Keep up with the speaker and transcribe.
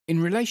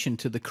In relation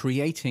to the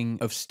creating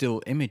of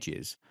still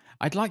images,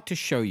 I'd like to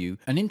show you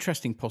an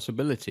interesting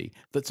possibility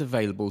that's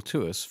available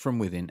to us from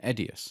within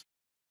Edius.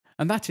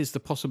 And that is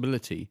the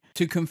possibility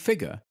to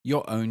configure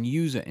your own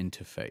user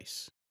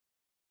interface.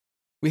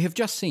 We have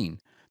just seen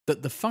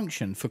that the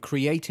function for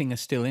creating a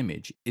still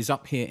image is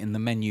up here in the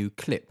menu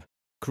Clip,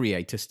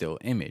 Create a Still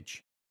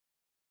Image.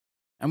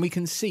 And we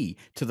can see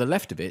to the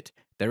left of it,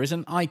 there is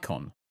an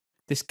icon,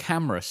 this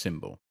camera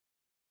symbol.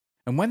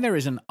 And when there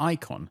is an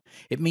icon,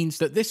 it means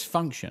that this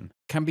function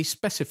can be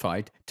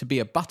specified to be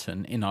a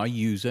button in our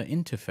user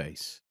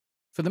interface.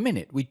 For the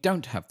minute, we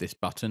don't have this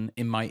button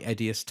in my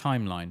Edius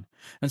timeline,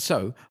 and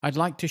so I'd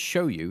like to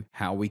show you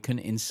how we can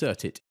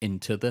insert it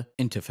into the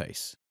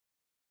interface.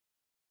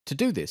 To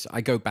do this,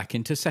 I go back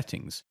into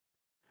Settings,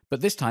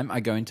 but this time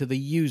I go into the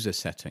User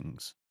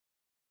Settings.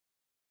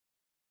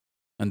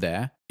 And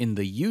there, in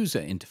the User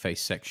Interface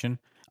section,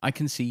 I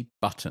can see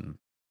Button.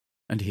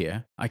 And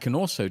here, I can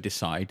also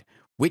decide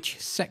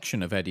which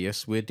section of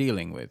Edius we're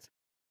dealing with.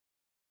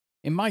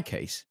 In my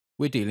case,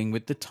 we're dealing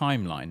with the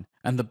timeline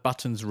and the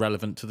buttons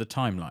relevant to the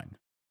timeline.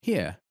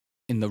 Here,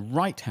 in the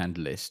right-hand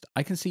list,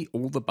 I can see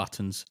all the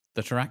buttons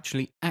that are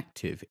actually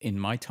active in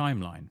my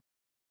timeline.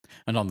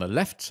 And on the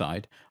left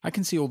side, I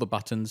can see all the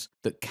buttons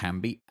that can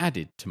be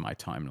added to my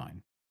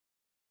timeline.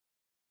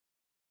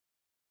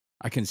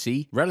 I can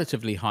see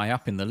relatively high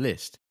up in the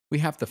list, we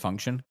have the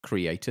function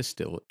Create a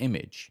Still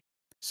Image.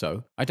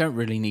 So I don't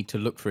really need to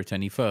look for it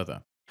any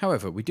further.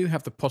 However, we do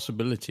have the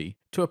possibility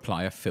to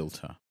apply a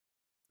filter.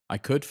 I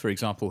could, for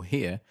example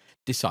here,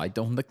 decide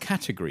on the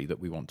category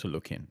that we want to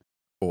look in.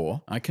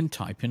 Or I can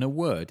type in a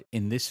word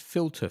in this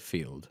filter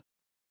field.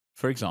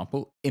 For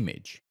example,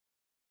 image.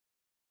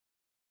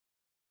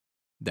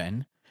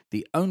 Then,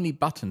 the only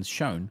buttons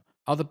shown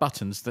are the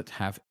buttons that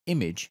have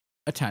image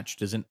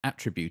attached as an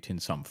attribute in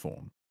some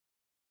form.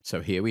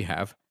 So here we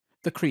have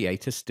the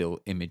Create a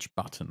Still Image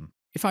button.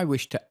 If I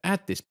wish to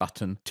add this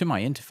button to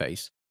my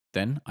interface,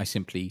 then I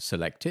simply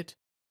select it,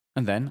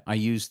 and then I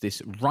use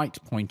this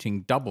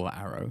right-pointing double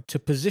arrow to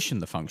position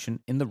the function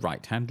in the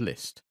right-hand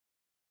list.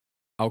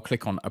 I'll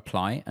click on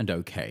Apply and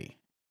OK.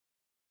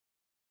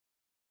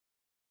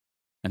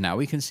 And now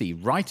we can see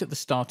right at the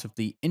start of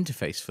the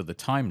interface for the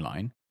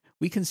timeline,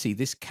 we can see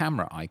this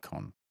camera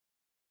icon.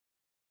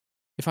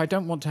 If I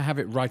don't want to have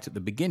it right at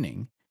the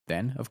beginning,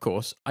 then, of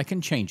course, I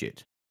can change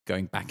it,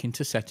 going back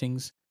into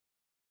Settings,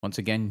 once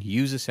again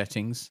User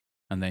Settings,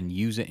 and then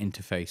User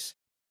Interface,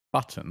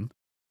 Button,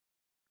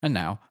 and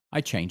now I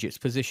change its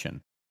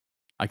position.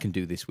 I can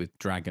do this with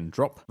drag and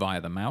drop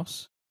via the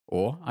mouse,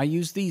 or I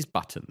use these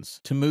buttons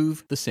to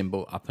move the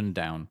symbol up and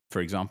down, for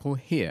example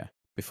here,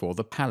 before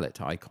the palette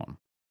icon,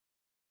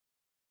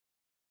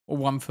 or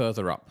one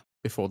further up,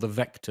 before the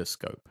vector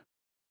scope.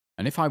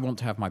 And if I want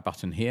to have my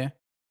button here,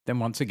 then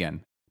once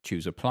again,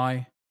 choose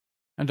Apply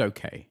and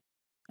OK.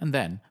 And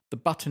then the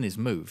button is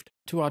moved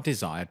to our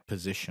desired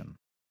position.